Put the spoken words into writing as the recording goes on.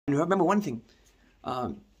remember one thing.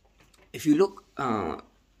 If you look,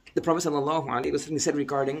 the Prophet ﷺ said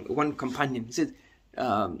regarding one companion, he said,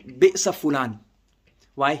 "Bi'sa fulan."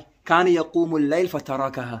 Why? كَانَ يَقُومُ اللَّيْلِ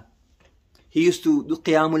فَتَرَكَهَا. He used to do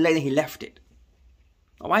qiyamul layl and he left it.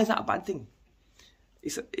 Why is that a bad thing?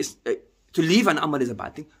 To leave an amal is a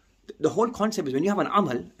bad thing. The whole concept is when you have an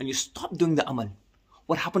amal and you stop doing the amal,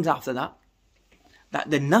 what happens after that? That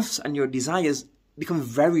the nafs and your desires become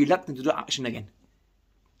very reluctant to do action again.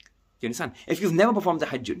 Do you understand? If you've never performed the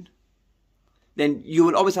tahajjud, then you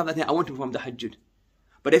will always have that thing, I want to perform the tahajjud.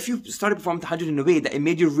 But if you started performing the tahajjud in a way that it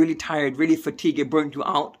made you really tired, really fatigued, it burnt you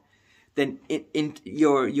out, then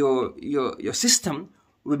your system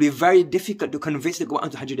will be very difficult to convince you to go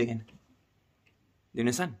out to tahajjud again. Do you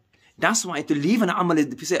understand? That's why to leave an amal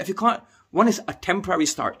is, if you can't, one is a temporary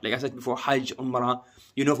start. Like I said before, Hajj, Umrah,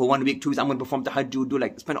 you know, for 1 week, 2 weeks, I'm going to perform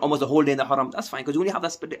tahajjud, spend almost the whole day in the haram. That's fine, because you only have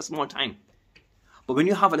that small time. But when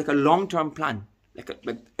you have a long-term plan, like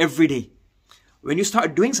every day, when you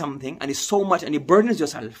start doing something and it's so much and it burdens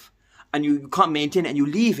yourself and you can't maintain it and you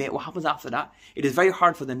leave it, what happens after that? It is very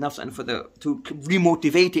hard for the nafs and to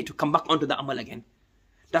remotivate it to come back onto the amal again.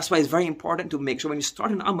 That's why it's very important to make sure when you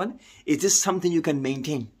start an amal, is this something you can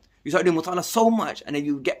maintain? You start doing mutala so much and then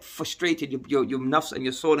you get frustrated, your nafs and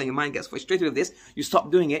your soul and your mind gets frustrated with this, you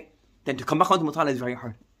stop doing it, then to come back onto mutala is very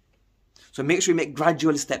hard. So make sure you make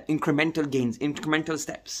gradual steps, incremental gains, incremental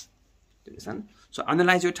steps. Do you understand? So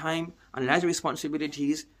analyze your time, analyze your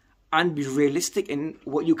responsibilities, and be realistic in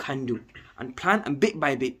what you can do. And plan, and bit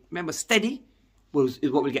by bit. Remember, steady is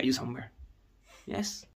what will get you somewhere. Yes?